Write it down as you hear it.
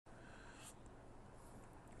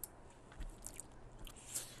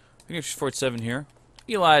Phoenix Fort 7 here.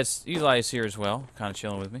 Eli's here as well, kind of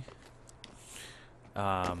chilling with me.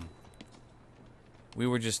 We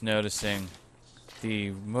were just noticing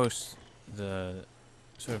the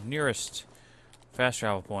sort of nearest fast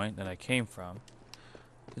travel point that I came from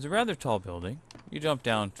is a rather tall building. You jump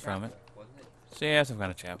down from it. So yeah, some kind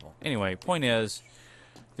of chapel. Anyway, point is,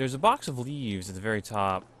 there's a box of leaves at the very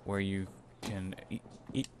top where you can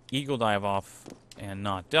eagle dive off and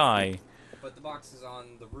not die. But the box is on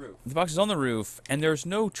the roof. The box is on the roof, and there's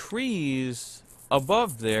no trees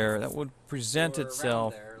above there that would present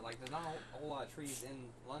itself. There. Like, there's not a whole lot of trees in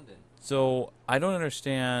London. So I don't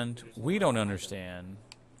understand. We don't understand.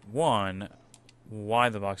 One, why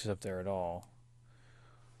the box is up there at all,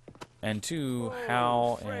 and two,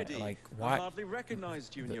 how and like why I hardly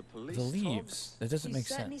recognized you in your police the leaves. That doesn't make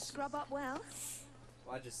certainly sense. scrub up well.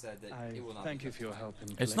 Well, I just said that it will not thank be you for your help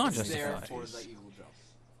in It's not collecting justified. there these for the bodies. eagle jump.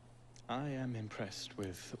 I am impressed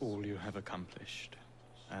with all you have accomplished,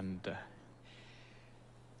 and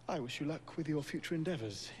I wish you luck with your future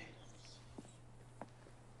endeavors.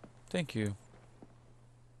 Thank you.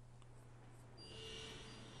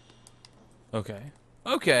 Okay.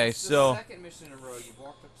 Okay, It's so the second mission in a row you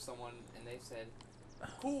walked up to someone and they said,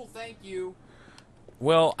 "Cool, thank you."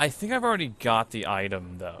 well, I think I've already got the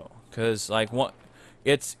item though, because like what,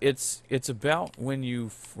 it's about when you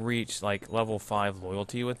reach like level 5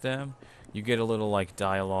 loyalty with them, you get a little like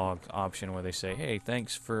dialogue option where they say, "Hey,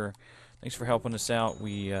 thanks for helping us out.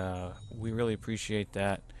 We really appreciate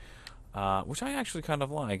that," which I actually kind of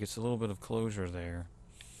like. It's a little bit of closure there.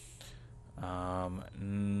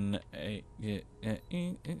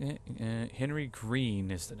 Henry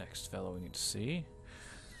Green is the next fellow we need to see.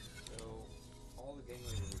 So all the gang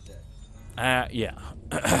leaders are dead. Yeah.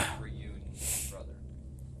 For you and your brother.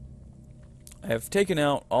 I have taken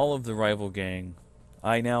out all of the rival gang.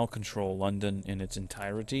 I now control London in its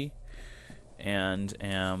entirety, and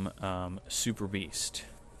am Super Beast.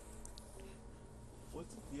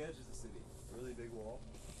 What's at the edge of the city? A really big wall?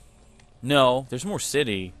 No, there's more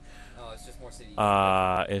city. Oh, it's just more city.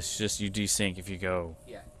 It's just you desync if you go.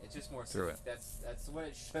 Yeah, it's just more through city. That's what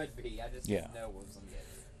it should be. I just Yeah. didn't know what was on the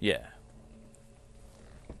edge. Yeah.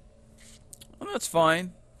 Well, that's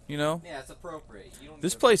fine. You know, Yeah, it's appropriate. You don't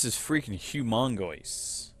this need place is freaking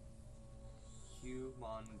humongous.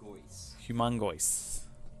 Humongoise. Humongous. Is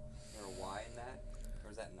there a Y in that?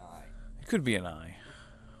 Or is that an I? It could be an I.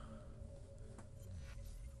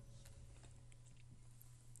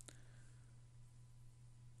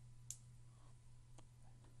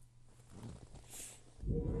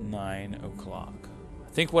 $9 o'clock. I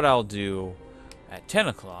think what I'll do at 10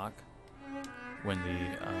 o'clock, when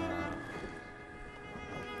the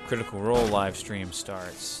Critical Role live stream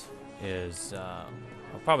starts, is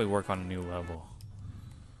I'll probably work on a new level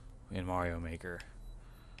in Mario Maker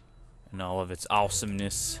and all of its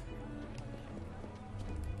awesomeness.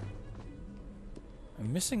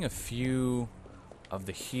 I'm missing a few of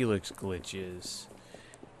the helix glitches,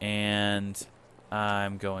 and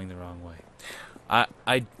I'm going the wrong way. I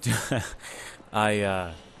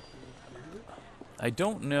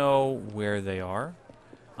don't know where they are.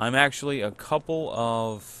 I'm actually a couple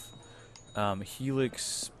of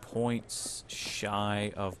helix points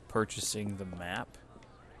shy of purchasing the map.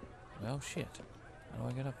 Well, shit. How do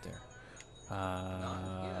I get up there?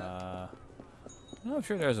 No, I'm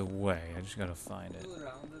sure there's a way. I just gotta find it.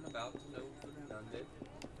 Around and about to know for none.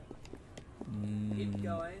 Keep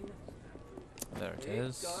going. There it Keep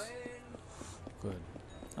is. going. Good.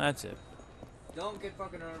 That's it. Don't get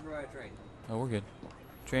fucking run over by a train. Oh, we're good.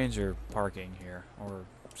 Trains are parking here, or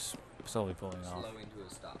slowly pulling off. Slowing to a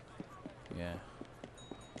stop. Yeah.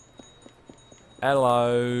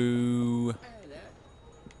 Hello, Hey there.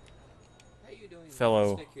 How you doing,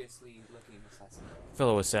 Fellow- conspicuously looking assassin?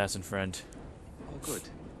 fellow assassin friend. Oh, good.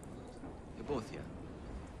 You're both here.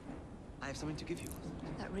 I have something to give you.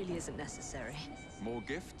 That really isn't necessary. More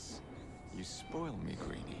gifts? You spoil me,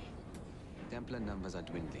 Greenie. Templar numbers are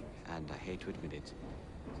dwindling, and I hate to admit it,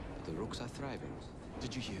 but the Rooks are thriving.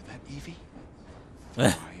 Did you hear that, Evie? Oh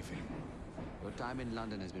Thriving. Your time in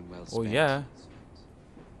London has been well spent. yeah.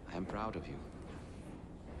 I am proud of you.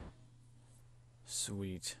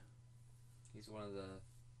 Sweet. He's one of the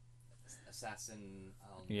assassin.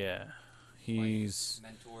 Yeah. He's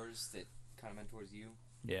mentors that kind of mentors you.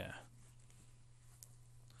 yeah.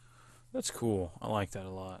 That's cool. I like that a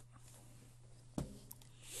lot.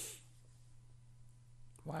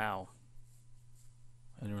 Wow.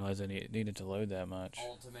 I didn't realize I needed to load that much.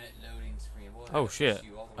 Ultimate loading screen. We'll have Oh to shit. push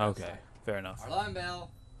you all the way Okay. outside. Fair enough. Alarm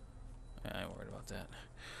bell. I ain't worried about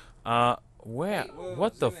that. Where? Hey, whoa,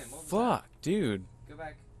 What the zoom in. What was fuck, dude? Go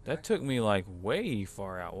back. That took me like way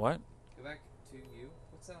far out. What? Go back to you.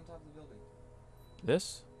 What's that on top of the building?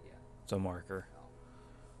 This? Yeah. It's a marker. Oh.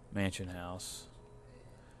 Mansion House.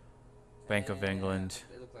 Bank of England.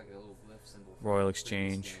 It looked like a little glyph symbol. from Royal previous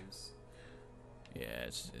Exchange. games. Yeah,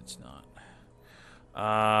 it's not.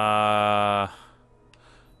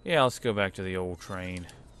 Yeah, let's go back to the old train.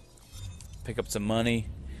 Pick up some money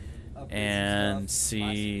Upgrade and some stuff, buy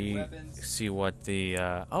some new see weapons. what the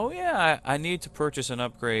oh yeah, I need to purchase and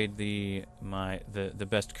upgrade the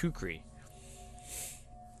best kukri.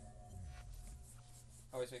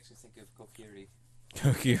 Always makes me think of Kokiri.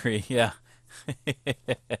 Kukri, yeah.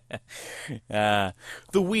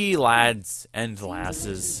 The wee lads and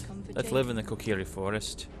lasses that live in the Kokiri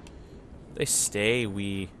forest, they stay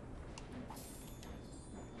wee.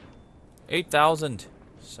 8,000.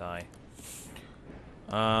 Sigh.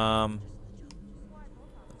 Let's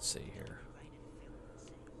see here.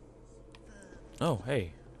 Oh,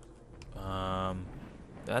 hey.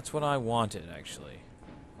 That's what I wanted, actually.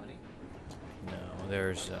 Money. No,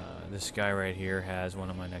 there's, this guy right here has one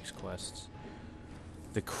of my next quests.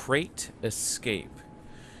 The Crate Escape.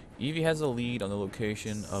 Evie has a lead on the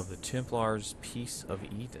location of the Templars' Piece of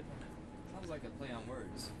Eden. Sounds like a play on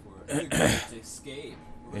words for the great escape.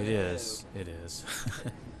 It is. It is.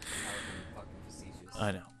 Fucking facetious.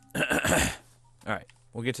 I know. Alright,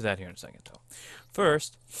 we'll get to that here in a second, though.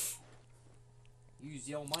 First, Use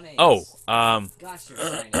your money. oh, Gosh, you're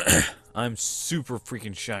shiny. I'm super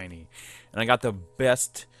freaking shiny. And I got the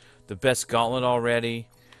best gauntlet already.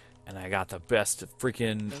 And I got the best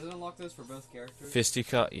freaking Does it unlock those for both characters?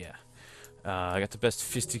 fisticuff. Yeah. I got the best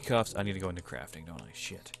fisticuffs. I need to go into crafting, don't I?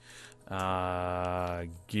 Shit.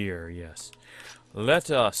 Gear, yes.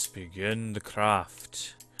 Let us begin the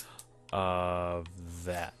craft of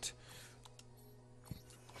that.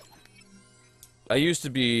 I used to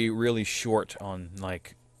be really short on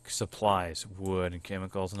like supplies, wood and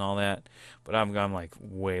chemicals and all that, but I'm like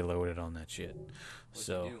way loaded on that shit.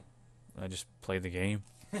 So I just played the game.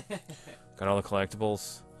 Got all the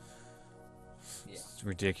collectibles. Yeah. It's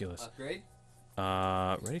ridiculous. Upgrade?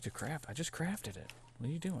 Ready to craft. I just crafted it. What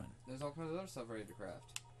are you doing? There's all kinds of other stuff ready to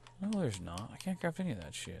craft. No, there's not. I can't craft any of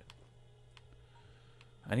that shit.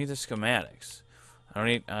 I need the schematics. I don't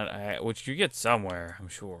need, which you get somewhere, I'm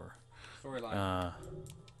sure. Storyline.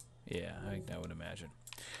 Yeah, I would imagine.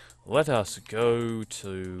 Let us go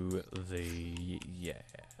to the, yeah,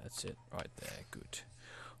 that's it, right there, good.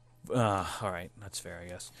 Alright, that's fair, I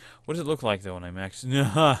guess. What does it look like, though, when I max?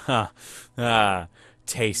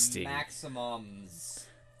 Tasty. Maximums.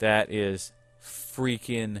 That is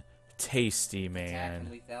freaking tasty, Attack man.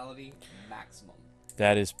 and lethality, maximum.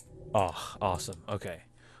 That is, oh, awesome. Okay.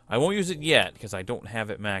 I won't use it yet, because I don't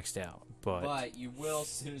have it maxed out. But you will as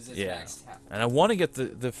soon as it's yeah. maxed out. And I want to get the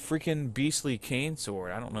freaking beastly cane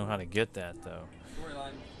sword. I don't know how to get that, though.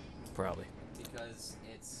 Storyline. Probably. Because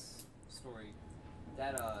it's story.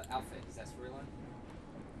 That outfit, is that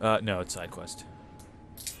storyline? No, it's side quest.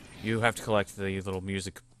 You have to collect the little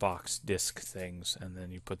music box disc things, and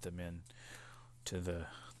then you put them in to the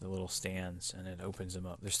little stands, and it opens them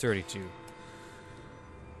up. There's 32.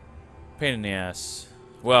 Pain in the ass.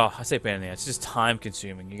 Well, I say pain in the ass. It's just time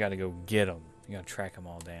consuming. You gotta go get them. You gotta track them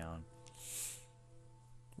all down.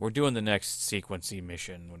 We're doing the next sequency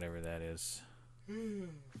mission, whatever that is.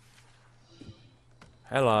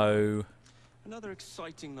 Hello. Another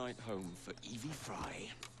exciting night home for Evie Fry.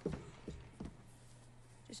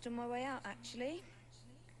 Just on my way out, actually.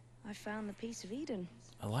 I found the piece of Eden.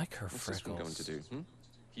 I like her What's this one going freckles. to do?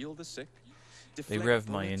 Heal the sick? They Deflect rev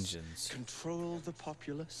my bullets, engines. Control the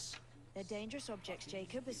populace? They're dangerous objects,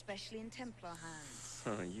 Jacob, especially in Templar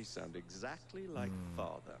hands. You sound exactly like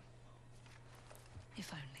Father.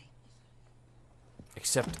 If only.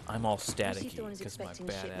 Except I'm all Lucy staticky Thorne is because my expecting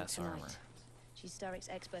a shipment badass tonight. armor. She's Starrick's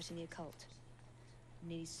expert in the occult. I'm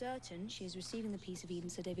nearly certain she is receiving the piece of Eden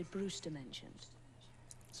Sir David Brewster mentioned.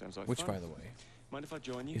 Sounds like Which, fun. by the way, Mind if I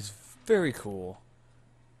join you? is very cool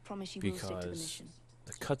Promise you will stick to the because mission.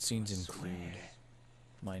 the cutscenes I swear. include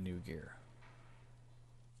my new gear.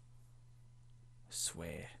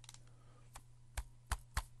 Swear.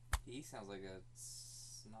 He sounds like a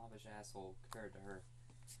snobbish asshole compared to her.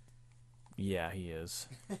 Yeah, he is.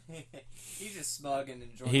 He's just smug and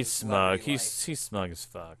enjoying He's his smug. celebrity He's smug as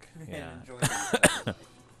fuck. life. Yeah. And enjoying his life.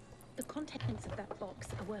 The contents of that box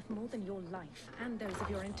are worth more than your life and those of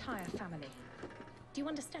your entire family. Do you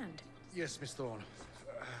understand? Yes, Miss Thorne.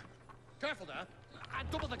 Careful there.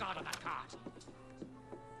 Double the guard on that cart.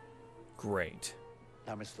 Great.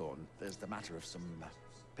 Now, Miss Thorne, there's the matter of some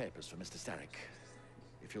papers for Mr. Starrick.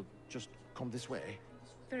 If you'll just come this way.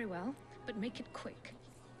 Very well, but make it quick.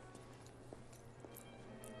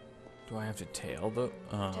 Do I have to tail the...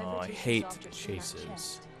 Oh, I hate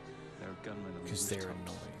chases. There are gunmen on Because the they're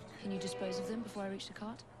rooftops. annoying. Can you dispose of them before I reach the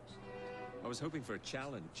cart? I was hoping for a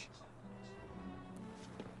challenge.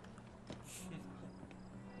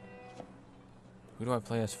 Who do I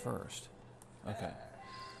play as first? Okay.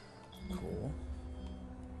 Cool.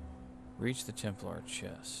 Reach the Templar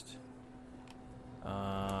chest.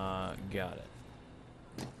 Got it.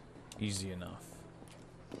 Easy enough.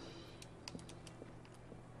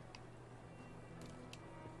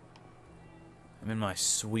 I'm in my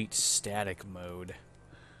sweet static mode.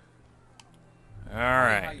 How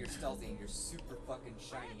Alright. you're stealthy in your super fucking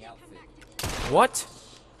shiny outfit. What?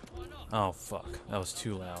 Oh, fuck. That was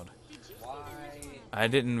too loud. Why? I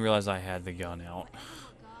didn't realize I had the gun out.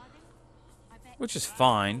 Which is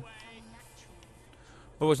fine.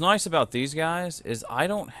 But what's nice about these guys is I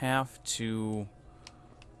don't have to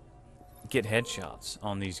get headshots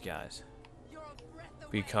on these guys.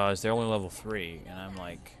 Because they're only level 3, and I'm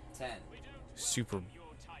like 10. super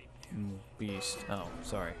beast. Oh,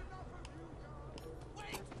 sorry.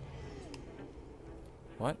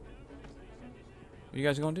 What? What are you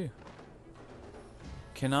guys gonna do?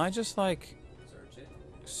 Can I just like Search it.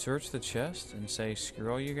 search the chest and say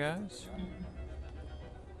screw all you guys?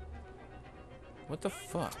 What the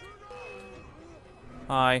fuck?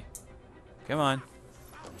 Hi. Come on.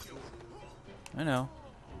 I know.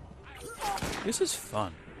 This is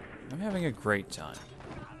fun. I'm having a great time.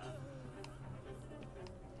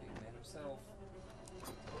 Big man himself.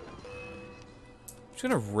 I'm just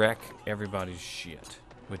gonna wreck everybody's shit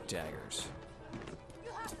with daggers. Isn't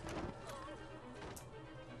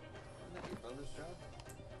that your brother's job?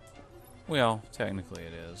 Well, technically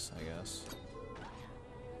it is, I guess.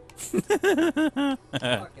 Fucking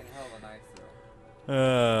hell of a knife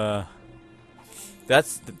throw.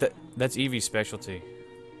 That's Evie's specialty.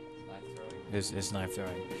 Knife throwing. Is knife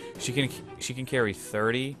throwing. She can carry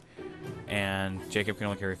 30, and Jacob can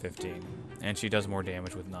only carry 15. And she does more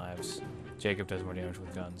damage with knives. Jacob does more damage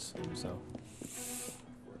with guns. So.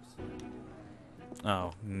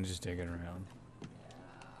 Oh, I'm just digging around.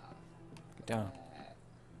 Get down.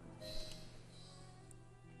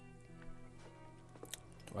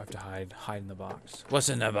 Do I have to hide in the box? What's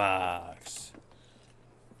in the box?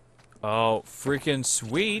 Oh, freaking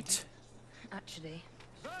sweet. Actually,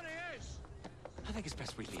 I think it's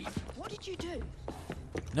best we leave. what did you do?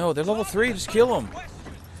 No, they're level 3. Just kill them.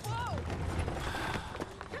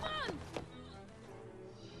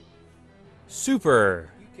 Super.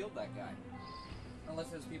 You killed that guy. Unless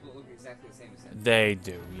there's people that look exactly the same as him. They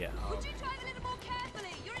do, yeah. Would you try a little more carefully?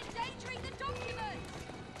 You're endangering the document!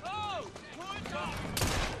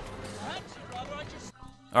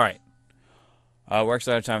 Alright. We're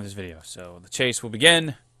actually out of time for this video, so the chase will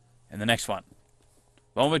begin in the next one.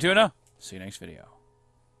 Bone Tuna. See you next video.